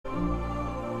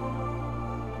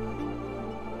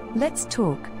Let's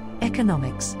talk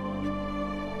economics.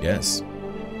 Yes.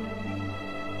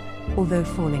 Although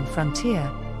Falling Frontier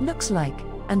looks like,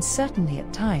 and certainly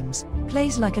at times,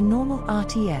 plays like a normal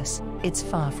RTS, it's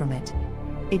far from it.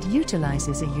 It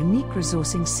utilizes a unique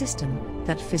resourcing system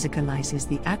that physicalizes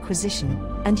the acquisition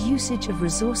and usage of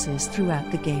resources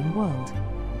throughout the game world.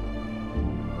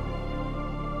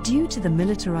 Due to the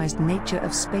militarized nature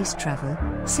of space travel,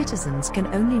 citizens can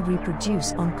only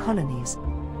reproduce on colonies.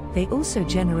 They also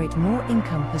generate more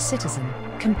income per citizen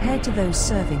compared to those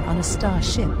serving on a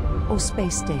starship or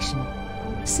space station.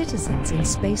 Citizens in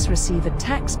space receive a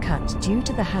tax cut due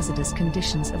to the hazardous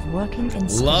conditions of working in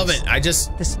space. Love it.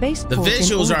 The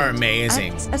visuals are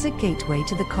amazing. Acts as a gateway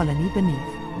to the colony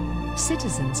beneath.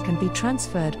 Citizens can be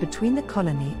transferred between the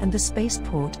colony and the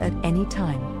spaceport at any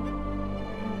time.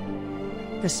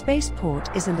 The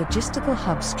spaceport is a logistical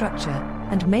hub structure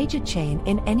and major chain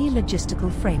in any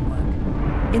logistical framework.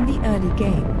 In the early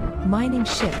game, mining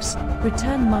ships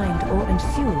return mined ore and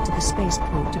fuel to the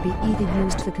spaceport to be either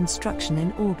used for construction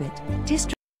in orbit.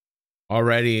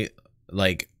 Already,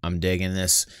 like, I'm digging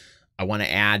this. I want to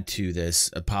add to this.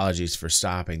 Apologies for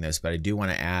stopping this, but I do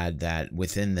want to add that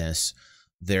within this,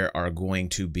 there are going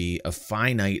to be a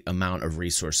finite amount of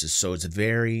resources. So it's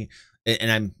very, and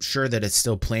I'm sure that it's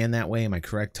still planned that way. Am I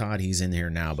correct, Todd? He's in here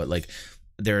now, but like,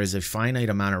 there is a finite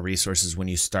amount of resources when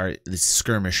you start this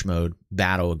skirmish mode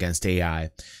battle against AI.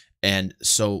 And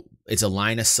so it's a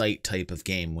line of sight type of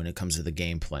game when it comes to the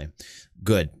gameplay.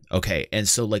 Good. Okay. And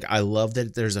so like, I love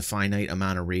that there's a finite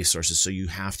amount of resources. So you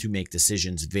have to make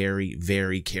decisions very,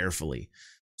 very carefully.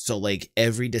 So like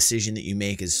every decision that you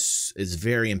make is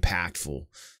very impactful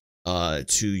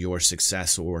to your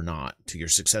success or not, to your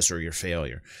success or your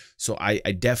failure. So I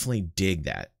definitely dig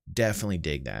that. Definitely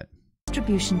dig that.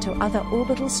 Distribution to other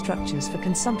orbital structures for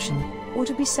consumption, or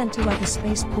to be sent to other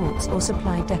spaceports or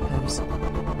supply depots.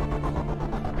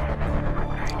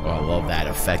 Oh, I love that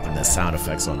effect and the sound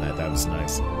effects on that. That was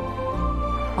nice.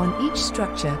 On each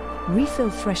structure, refill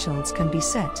thresholds can be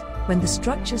set when the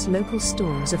structure's local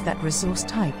stores of that resource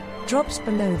type drops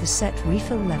below the set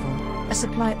refill level. A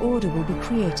supply order will be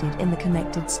created in the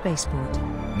connected spaceport.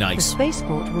 Nice. The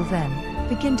spaceport will then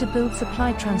begin to build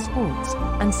supply transports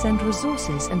and send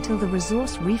resources until the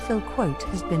resource refill quote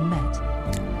has been met.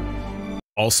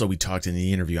 Also, we talked in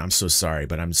the interview, I'm so sorry,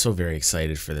 but I'm so very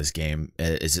excited for this game.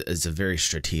 It's a very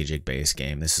strategic based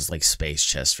game. This is like space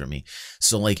chess for me.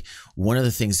 So like one of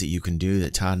the things that you can do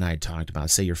that Todd and I talked about,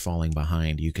 say you're falling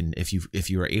behind, you can, if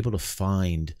you are able to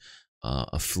find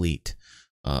a fleet,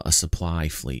 a supply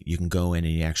fleet, you can go in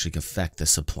and you actually affect the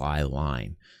supply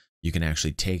line. You can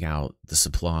actually take out the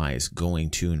supplies going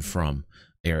to and from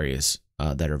areas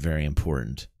that are very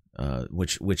important,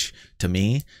 which to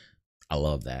me, I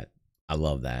love that. I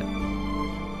love that.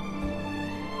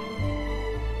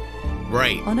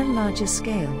 Right. On a larger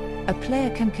scale, a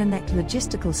player can connect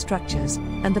logistical structures,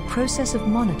 and the process of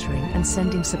monitoring and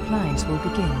sending supplies will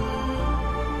begin.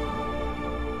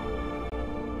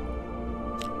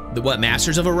 The what,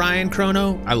 Masters of Orion,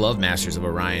 Chrono? I love Masters of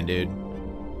Orion, dude.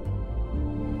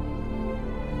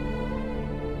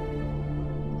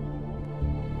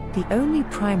 The only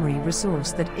primary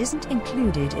resource that isn't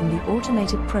included in the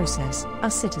automated process are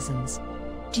citizens.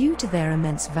 Due to their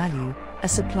immense value, a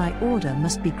supply order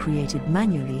must be created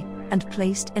manually and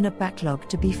placed in a backlog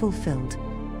to be fulfilled.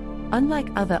 Unlike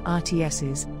other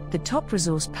RTSs, the top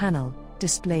resource panel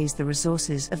displays the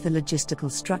resources of the logistical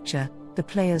structure the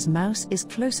player's mouse is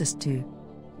closest to.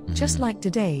 Just like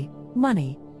today,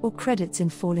 money, or credits in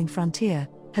Falling Frontier,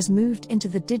 has moved into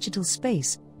the digital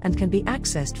space and can be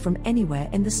accessed from anywhere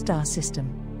in the star system.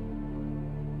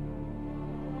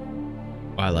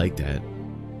 I like that.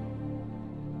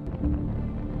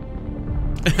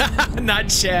 Not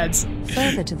Chad's.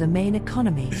 Further to the main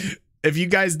economy. If you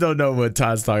guys don't know what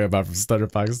Todd's talking about from Stutter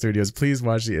Fox Studios, please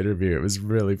watch the interview. It was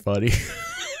really funny.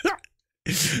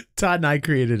 Todd and I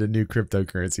created a new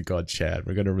cryptocurrency called Chad.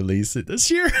 We're going to release it this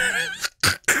year.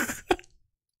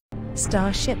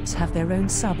 Starships have their own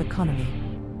sub-economy.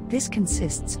 This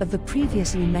consists of the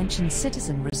previously mentioned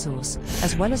citizen resource,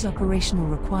 as well as operational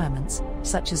requirements,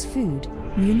 such as food,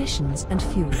 munitions, and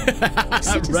fuel.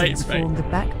 Citizens form the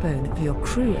backbone of your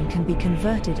crew and can be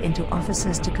converted into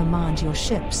officers to command your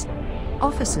ships.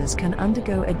 Officers can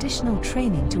undergo additional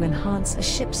training to enhance a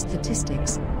ship's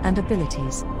statistics and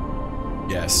abilities.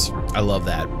 Yes, I love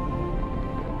that.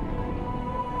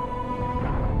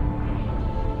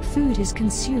 Food is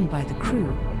consumed by the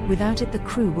crew. Without it, the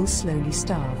crew will slowly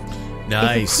starve.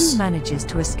 Nice. If the crew manages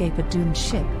to escape a doomed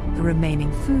ship, the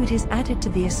remaining food is added to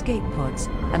the escape pods,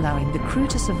 allowing the crew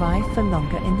to survive for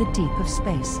longer in the deep of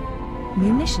space.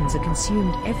 Munitions are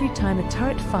consumed every time a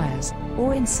turret fires,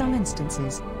 or in some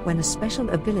instances, when a special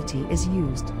ability is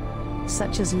used,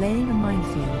 such as laying a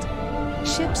minefield.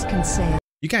 Ships can sail.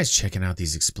 You guys checking out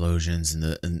these explosions and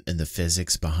the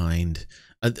physics behind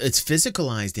it's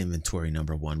physicalized inventory,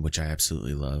 number one, which I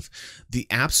absolutely love. The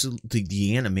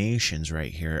animations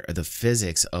right here are the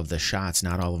physics of the shots.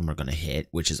 Not all of them are going to hit,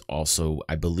 which is also,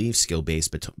 I believe, skill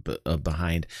based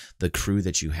behind the crew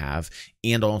that you have,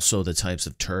 and also the types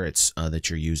of turrets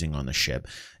that you're using on the ship.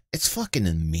 It's fucking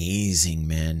amazing,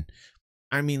 man.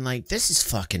 I mean, like, this is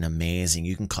fucking amazing.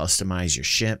 You can customize your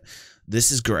ship.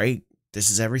 This is great. This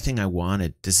is everything I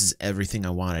wanted. This is everything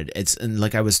I wanted. It's, and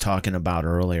like I was talking about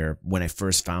earlier when I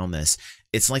first found this,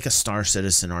 it's like a Star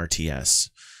Citizen RTS.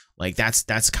 Like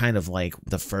that's kind of like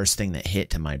the first thing that hit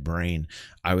to my brain.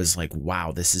 I was like,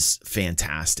 wow, this is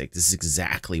fantastic. This is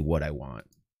exactly what I want.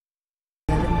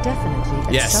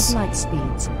 Definitely at sublight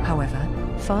speeds, however,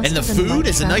 faster. And the food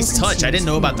is a nice touch. I didn't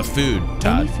know about the food,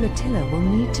 Todd. Any flotilla will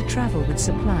need to travel with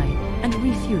supply and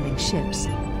refueling ships.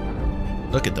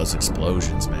 Look at those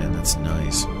explosions, man. That's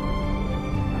nice.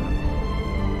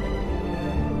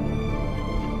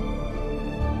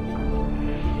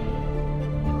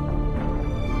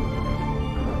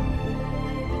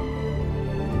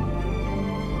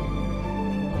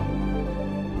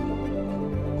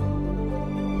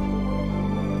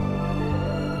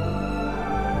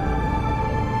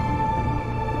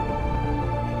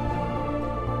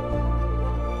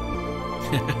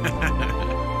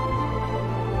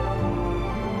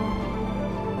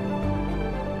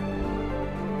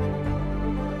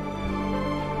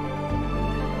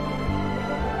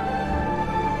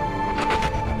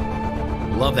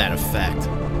 Love that effect.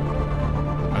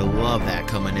 I love that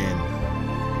coming in.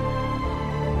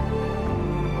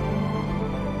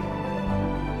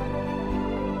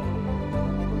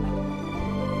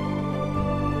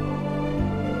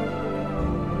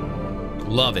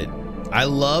 Love it. I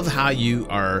love how you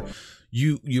are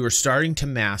starting to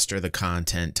master the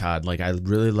content, Todd. Like, I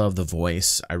really love the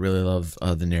voice. I really love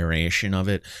the narration of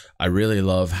it. I really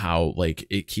love how, like,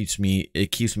 it keeps me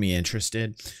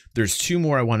interested. There's two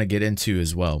more I want to get into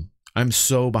as well. I'm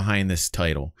so behind this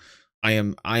title. I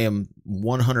am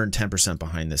 110%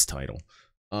 behind this title.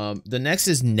 The next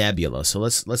is Nebula. So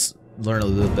let's learn a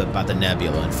little bit about the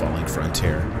Nebula in Falling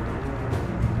Frontier.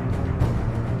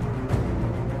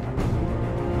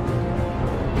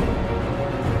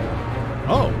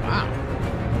 Oh, wow.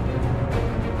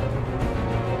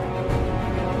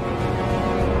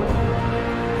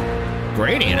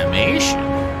 Great animation.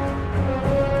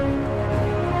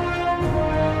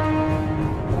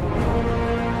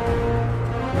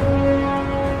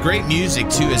 Great music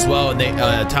too as well. And they,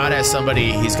 Todd has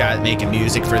somebody he's got making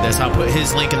music for this. I'll put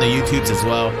his link in the YouTubes as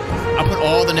well. I'll put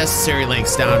all the necessary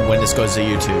links down when this goes to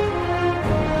YouTube.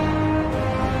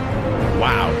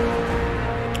 Wow.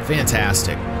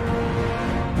 Fantastic.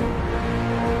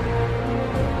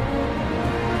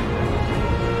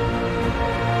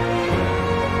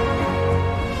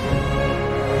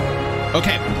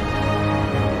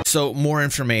 Okay, so more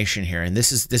information here, and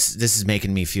this is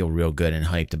making me feel real good and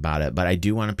hyped about it. But I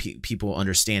do want people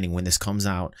understanding when this comes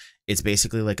out, it's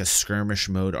basically like a skirmish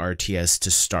mode RTS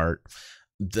to start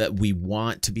that we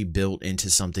want to be built into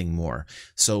something more.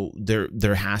 So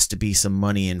there has to be some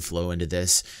money inflow into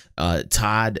this.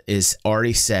 Todd is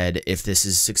already said if this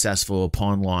is successful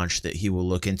upon launch that he will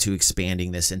look into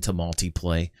expanding this into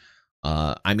multiplayer.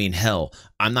 I mean, hell,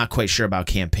 I'm not quite sure about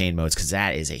campaign modes because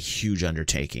that is a huge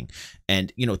undertaking.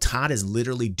 And, you know, Todd is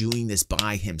literally doing this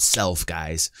by himself,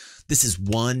 guys. This is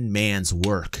one man's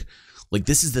work. Like,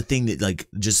 this is the thing that, like,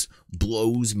 just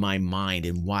blows my mind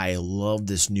and why I love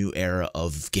this new era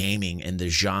of gaming and the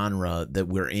genre that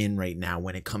we're in right now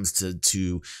when it comes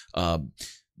to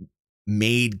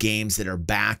made games that are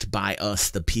backed by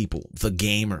us, the people, the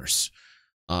gamers.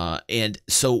 And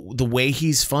so the way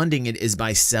he's funding it is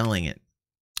by selling it.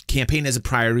 Campaign is a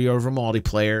priority over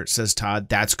multiplayer, says Todd.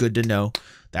 That's good to know.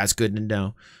 That's good to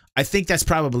know. I think that's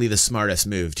probably the smartest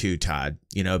move too, Todd,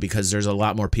 you know, because there's a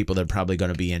lot more people that are probably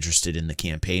going to be interested in the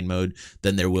campaign mode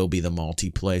than there will be the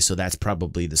multiplayer. So that's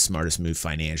probably the smartest move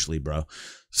financially, bro.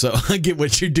 So I get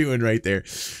what you're doing right there.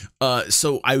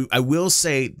 So I will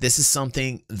say this is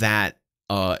something that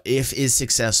if is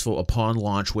successful upon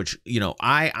launch, which, you know,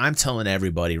 I'm telling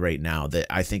everybody right now that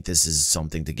I think this is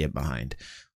something to get behind.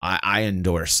 I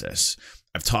endorse this.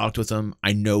 I've talked with him.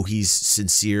 I know he's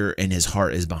sincere and his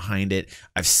heart is behind it.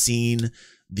 I've seen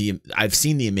the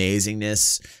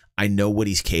amazingness. I know what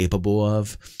he's capable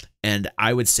of. And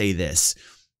I would say this,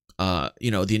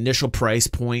 you know, the initial price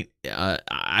point,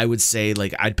 I would say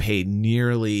like I'd pay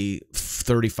nearly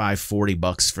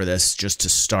 $35-40 for this just to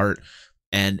start,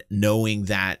 and knowing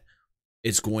that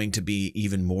it's going to be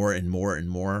even more and more and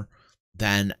more,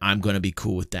 then I'm going to be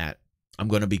cool with that. I'm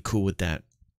going to be cool with that.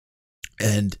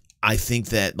 And I think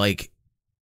that, like,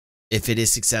 if it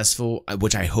is successful,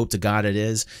 which I hope to God it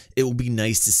is, it will be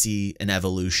nice to see an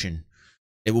evolution.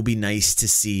 It will be nice to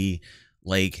see,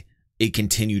 like, it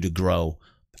continue to grow.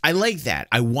 I like that.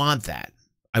 I want that.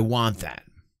 I want that.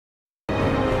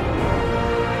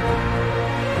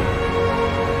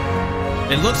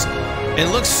 It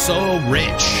looks so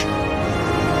rich.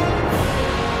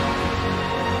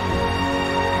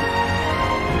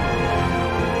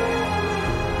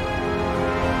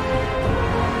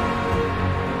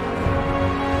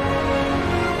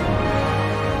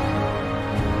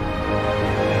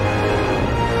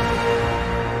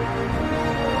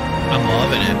 I'm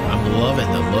loving it. I'm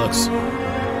loving the looks.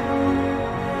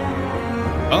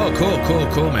 Oh,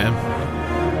 cool, man.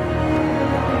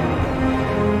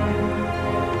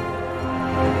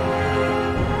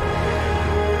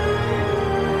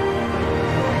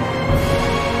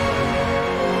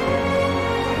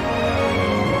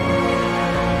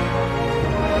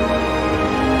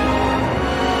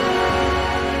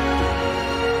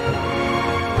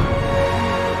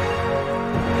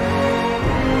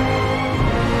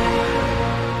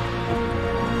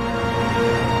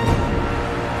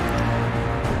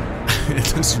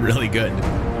 It looks really good.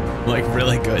 Like,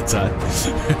 really good, Todd.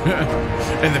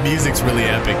 And the music's really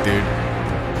epic, dude.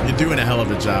 You're doing a hell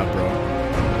of a job, bro.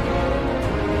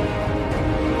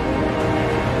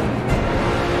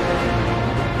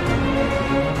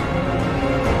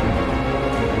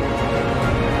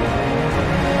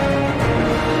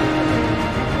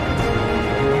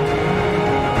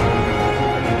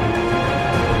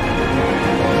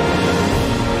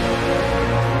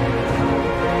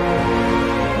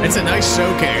 It's a nice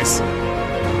showcase.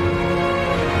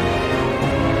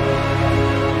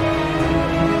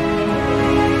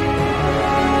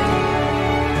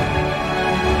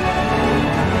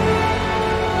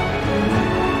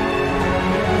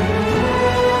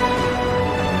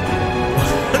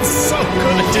 That's so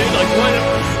good, dude. Like, what?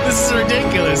 This is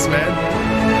ridiculous, man.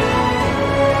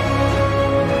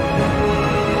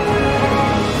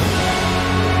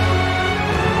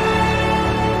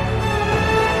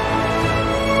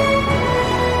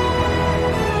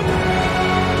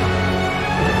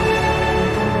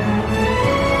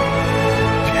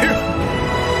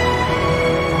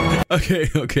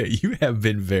 Okay, you have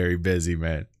been very busy,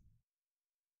 man.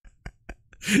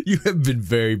 You have been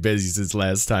very busy since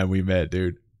last time we met,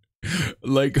 dude.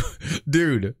 Like,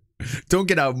 dude, don't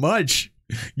get out much.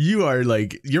 You are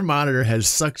like, your monitor has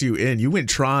sucked you in. You went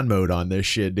Tron mode on this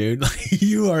shit, dude. Like,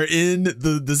 you are in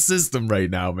the system right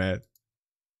now, man.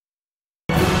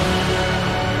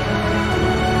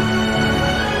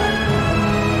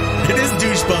 It is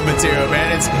douche bum material,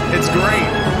 man. It's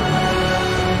great.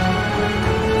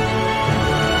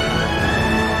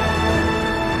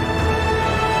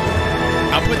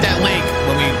 I'll put that link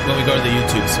when we go to the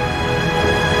YouTubes.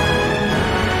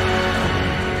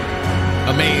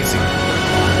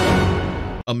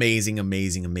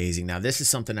 Amazing. Now, this is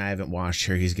something I haven't watched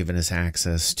here. He's given us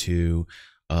access to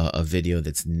a video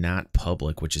that's not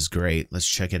public, which is great. Let's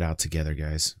check it out together,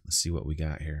 guys. Let's see what we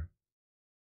got here.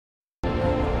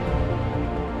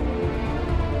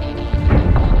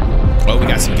 Oh, we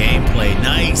got some gameplay.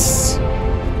 Nice.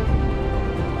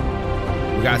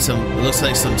 We got some, it looks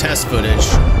like some test footage.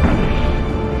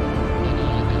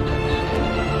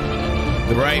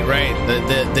 Right.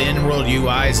 The in-world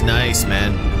UI is nice,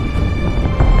 man.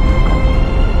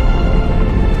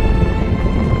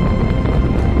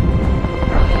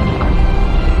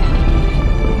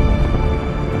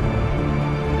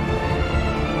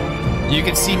 You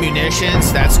can see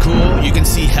munitions, that's cool. You can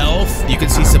see health, you can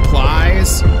see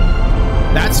supplies.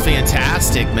 That's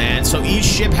fantastic, man. So each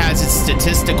ship has its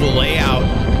statistical layout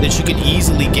that you can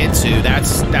easily get to.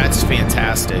 That's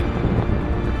fantastic.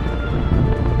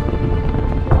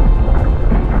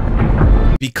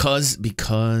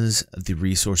 Because the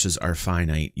resources are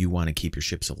finite, you want to keep your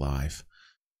ships alive.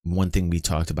 One thing we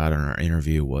talked about in our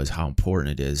interview was how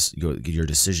important it is, your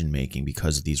decision making,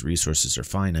 because these resources are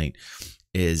finite,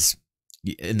 is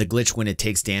in the glitch when it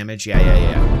takes damage. Yeah.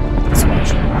 Let's watch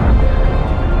it.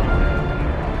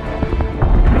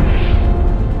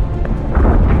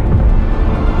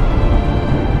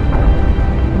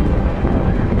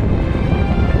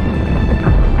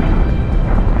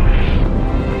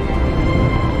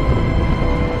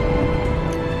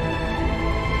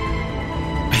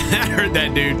 I heard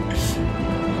that, dude.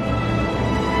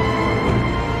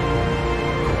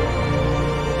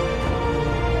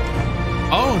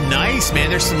 nice, man.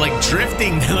 There's some like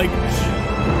drifting, like.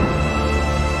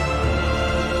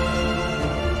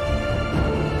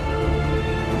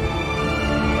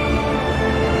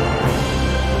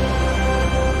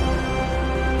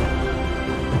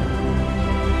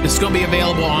 It's going to be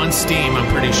available on Steam,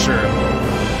 I'm pretty sure.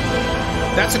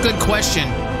 That's a good question.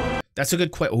 That's a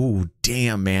good question. Oh,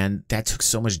 damn, man. That took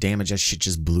so much damage. That shit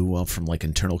just blew up from like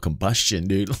internal combustion,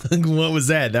 dude. What was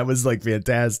that? That was like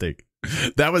fantastic.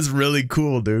 That was really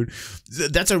cool, dude.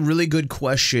 That's a really good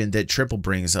question that Triple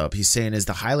brings up. He's saying, is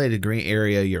the highlighted green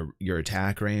area your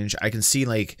attack range? I can see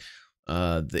like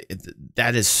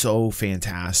that is so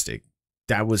fantastic.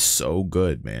 That was so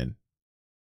good, man.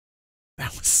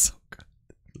 That was so good.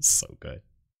 That was so good.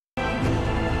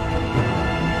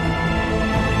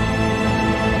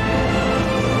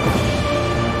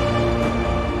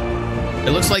 It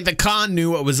looks like the con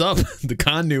knew what was up. The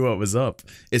con knew what was up.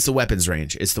 It's the weapons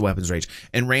range. It's the weapons range.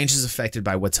 And range is affected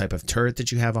by what type of turret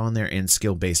that you have on there and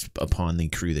skill based upon the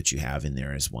crew that you have in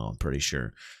there as well, I'm pretty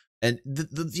sure. And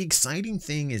the exciting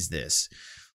thing is this.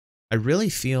 I really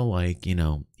feel like, you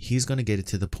know, he's going to get it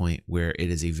to the point where it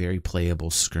is a very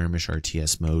playable skirmish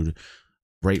RTS mode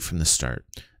right from the start.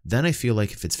 Then I feel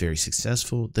like if it's very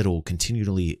successful, that it will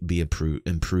continually be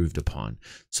improved upon.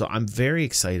 So I'm very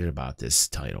excited about this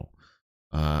title.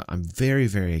 I'm very,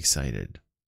 very excited.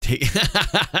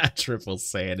 Triple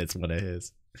saying it's one of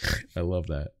his. I love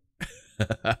that.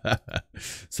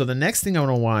 So the next thing I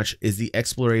want to watch is the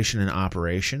exploration and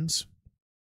operations.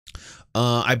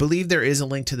 I believe there is a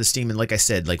link to the Steam, and like I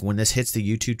said, like when this hits the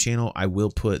YouTube channel, I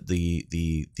will put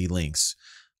the links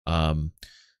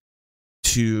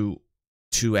to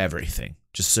everything,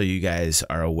 just so you guys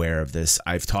are aware of this.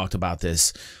 I've talked about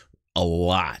this a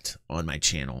lot on my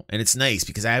channel, and it's nice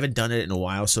because I haven't done it in a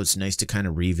while, so it's nice to kind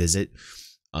of revisit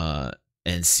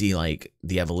and see like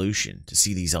the evolution, to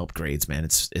see these upgrades, man.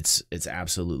 It's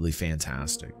absolutely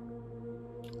fantastic.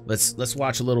 Let's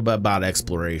watch a little bit about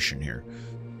exploration here.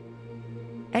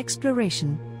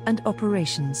 Exploration and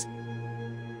operations.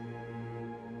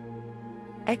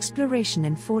 Exploration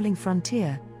in Falling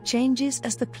Frontier changes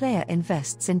as the player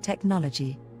invests in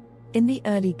technology. In the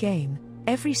early game,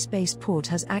 every spaceport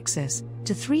has access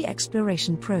to 3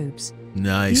 exploration probes.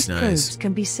 Nice, These probes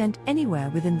can be sent anywhere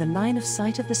within the line of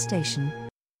sight of the station.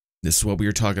 This is what we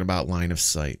were talking about, line of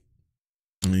sight.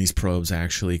 And these probes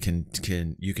actually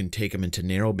you can take them into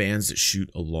narrow bands that shoot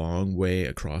a long way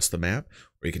across the map,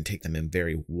 or you can take them in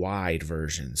very wide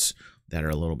versions that are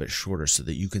a little bit shorter, so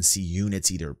that you can see units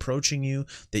either approaching you,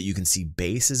 that you can see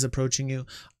bases approaching you.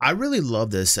 I really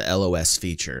love this LOS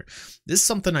feature. This is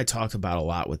something I talked about a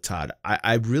lot with Todd.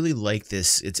 I really like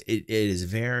this. It is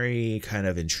very kind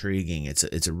of intriguing.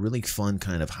 It's a really fun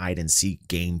kind of hide and seek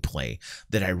gameplay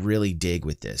that I really dig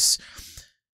with this.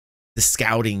 The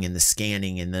scouting and the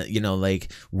scanning and the, you know,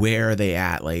 like where are they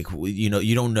at? Like, you know,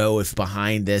 you don't know if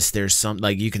behind this there's some,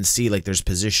 like you can see like there's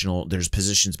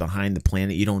positions behind the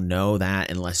planet. You don't know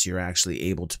that unless you're actually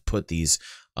able to put these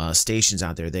stations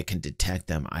out there that can detect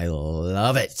them. I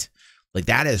love it. Like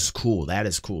that is cool. That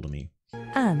is cool to me.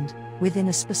 And within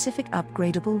a specific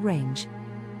upgradable range.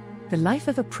 The life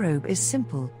of a probe is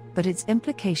simple, but its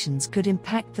implications could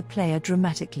impact the player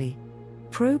dramatically.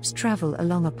 Probes travel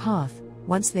along a path.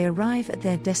 Once they arrive at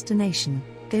their destination,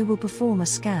 they will perform a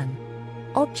scan.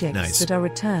 Objects that are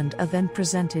returned are then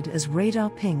presented as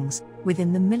radar pings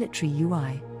within the military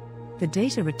UI. The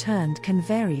data returned can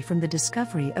vary from the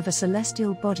discovery of a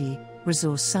celestial body,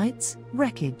 resource sites,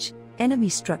 wreckage, enemy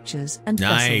structures, and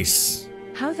vessels.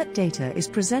 How that data is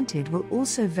presented will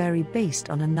also vary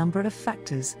based on a number of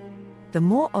factors. The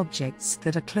more objects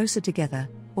that are closer together,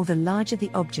 or the larger the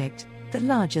object, the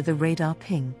larger the radar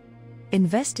ping.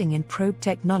 Investing in probe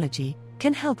technology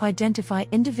can help identify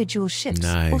individual ships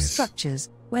or structures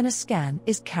when a scan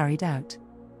is carried out.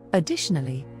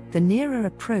 Additionally, the nearer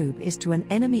a probe is to an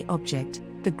enemy object,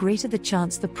 the greater the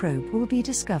chance the probe will be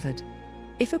discovered.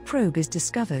 If a probe is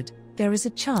discovered, there is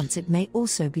a chance it may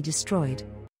also be destroyed.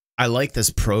 I like this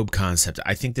probe concept.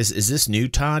 I think is this new,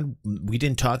 Todd? We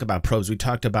didn't talk about probes. We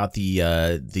talked about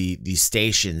the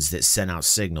stations that send out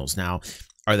signals. Now,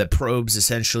 are the probes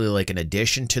essentially like an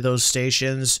addition to those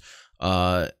stations?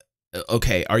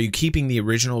 Okay, are you keeping the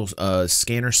original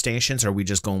scanner stations, or are we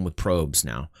just going with probes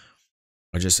now?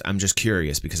 I'm just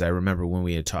curious, because I remember when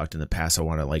we had talked in the past. I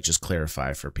want to like just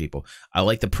clarify for people. I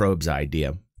like the probes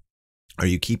idea. Are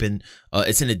you keeping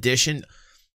it's an addition?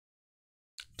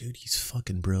 Dude, he's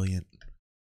fucking brilliant.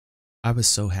 I was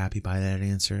so happy by that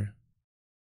answer.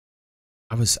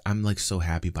 I'm like so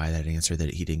happy by that answer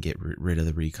that he didn't get rid of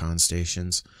the recon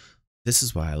stations. This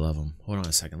is why I love him. Hold on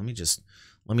a second. Let me just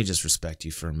let me just respect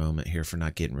you for a moment here for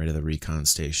not getting rid of the recon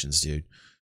stations, dude.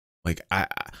 Like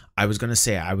I was gonna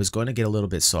say I was going to get a little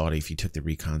bit salty if you took the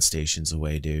recon stations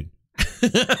away, dude.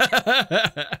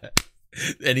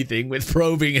 Anything with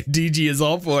probing and DG is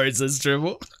all for it, says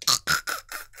Triple.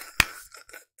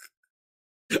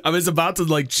 I was about to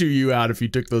like chew you out if you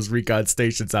took those recon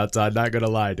stations outside. Not gonna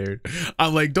lie, dude.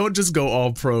 I'm like, don't just go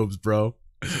all probes, bro.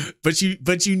 But you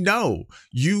know,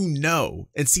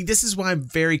 and see, this is why I'm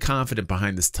very confident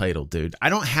behind this title, dude. I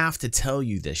don't have to tell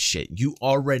you this shit. You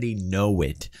already know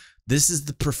it. This is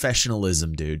the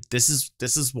professionalism, dude. This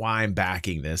is why I'm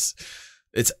backing this.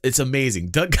 It's amazing.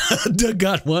 Doug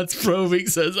God wants probing,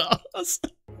 says us.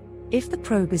 If the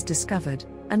probe is discovered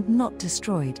and not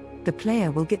destroyed, the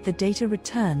player will get the data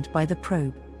returned by the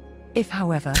probe. If,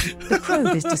 however, the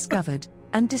probe is discovered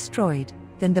and destroyed,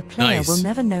 then the player will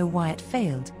never know why it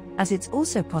failed, as it's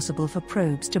also possible for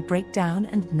probes to break down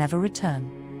and never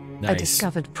return. A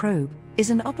discovered probe is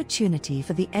an opportunity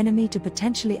for the enemy to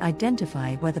potentially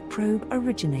identify where the probe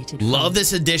originated Love from.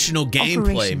 this additional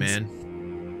gameplay,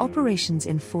 man. Operations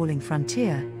in Falling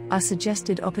Frontier are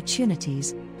suggested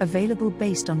opportunities available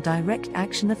based on direct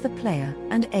action of the player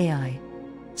and AI.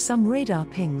 Some radar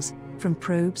pings from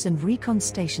probes and recon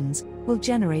stations will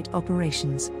generate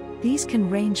operations. These can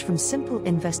range from simple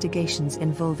investigations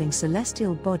involving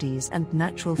celestial bodies and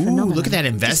natural phenomena. Ooh, look at that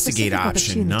investigate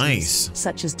option. Nice.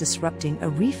 Such as disrupting a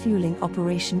refueling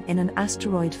operation in an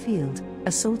asteroid field,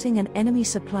 assaulting an enemy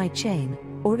supply chain,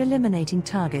 or eliminating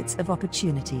targets of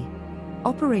opportunity.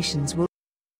 Operations will...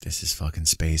 This is fucking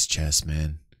space chess,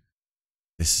 man.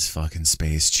 This is fucking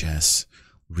space chess.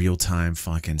 Real-time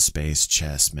fucking space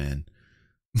chess, man.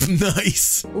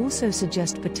 Nice. Also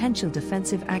suggest potential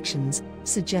defensive actions,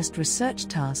 suggest research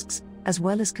tasks, as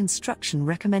well as construction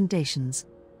recommendations.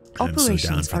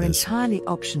 Operations are entirely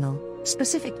optional.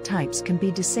 Specific types can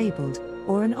be disabled,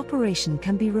 or an operation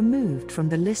can be removed from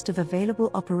the list of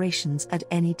available operations at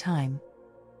any time.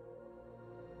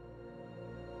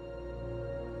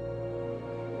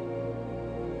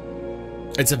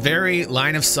 It's a very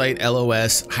line of sight,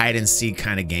 LOS, hide and seek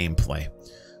kind of gameplay.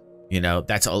 You know,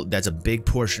 that's a big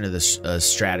portion of this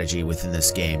strategy within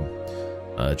this game.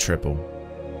 Triple.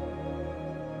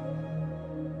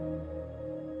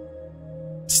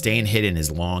 Staying hidden as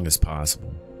long as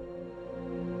possible.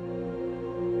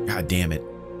 God damn it.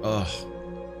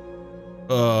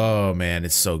 Oh man,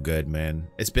 it's so good, man.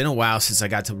 It's been a while since I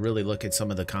got to really look at some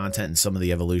of the content and some of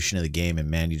the evolution of the game, and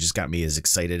man, you just got me as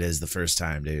excited as the first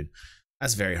time, dude.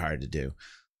 That's very hard to do.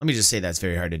 Let me just say that's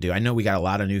very hard to do. I know we got a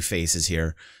lot of new faces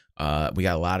here. We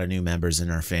got a lot of new members in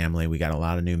our family. We got a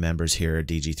lot of new members here at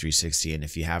DG360. And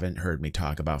if you haven't heard me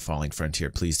talk about Falling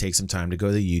Frontier, please take some time to go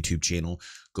to the YouTube channel,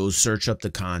 go search up the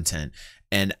content.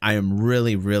 And I am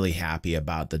really, really happy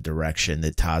about the direction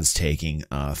that Todd's taking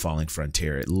Falling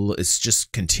Frontier. It's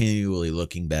just continually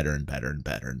looking better and better and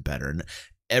better and better. And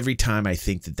every time I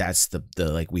think that that's the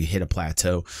like we hit a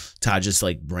plateau, Todd just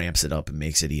like ramps it up and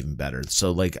makes it even better.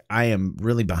 So like I am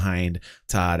really behind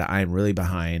Todd. I am really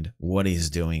behind what he's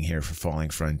doing here for Falling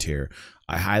Frontier.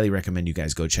 I highly recommend you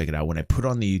guys go check it out. When I put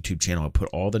on the YouTube channel, I put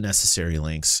all the necessary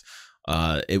links.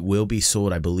 It will be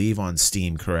sold, I believe, on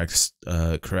Steam. Correct,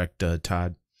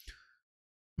 Todd?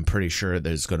 I'm pretty sure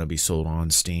that it's going to be sold on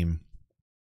Steam.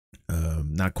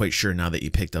 Not quite sure now that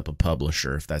you picked up a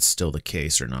publisher if that's still the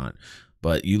case or not.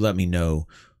 But you let me know,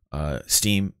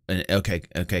 Steam. Okay,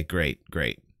 great.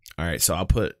 All right, so I'll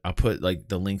put like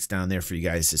the links down there for you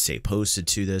guys to stay posted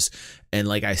to this. And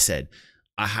like I said,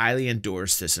 I highly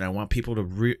endorse this, and I want people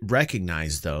to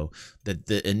recognize though that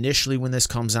initially when this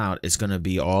comes out, it's going to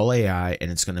be all AI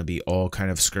and it's going to be all kind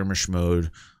of skirmish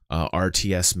mode,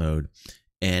 RTS mode.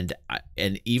 And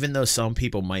even though some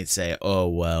people might say, oh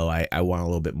well, I want a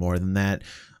little bit more than that.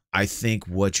 I think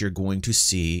what you're going to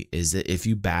see is that if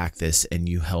you back this and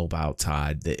you help out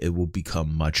Todd, that it will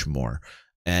become much more.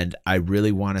 And I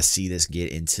really want to see this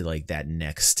get into like that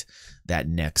next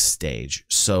stage.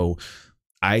 So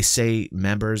I say,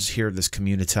 members here of this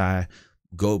community,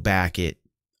 go back it.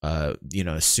 You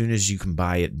know, as soon as you can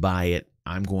buy it.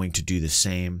 I'm going to do the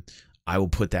same. I will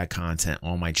put that content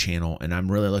on my channel, and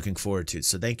I'm really looking forward to it.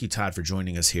 So thank you, Todd, for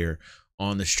joining us here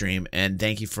on the stream, and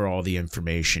thank you for all the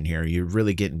information here. You're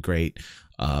really getting great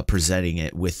presenting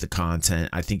it with the content.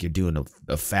 I think you're doing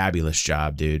a fabulous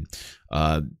job, dude.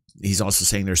 He's also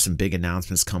saying there's some big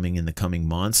announcements coming in the coming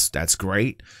months. That's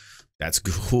great. That's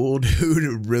cool,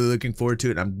 dude. Really looking forward to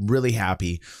it. I'm really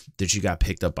happy that you got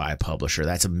picked up by a publisher.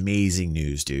 That's amazing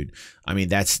news, dude. I mean,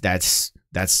 that's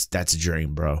a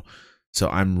dream, bro. So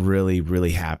I'm really,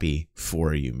 really happy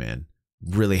for you, man.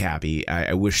 Really happy.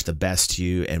 I wish the best to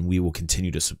you, and we will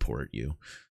continue to support you.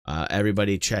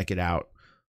 Everybody check it out.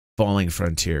 Falling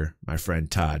Frontier, my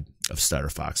friend Todd of Stutter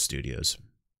Fox Studios.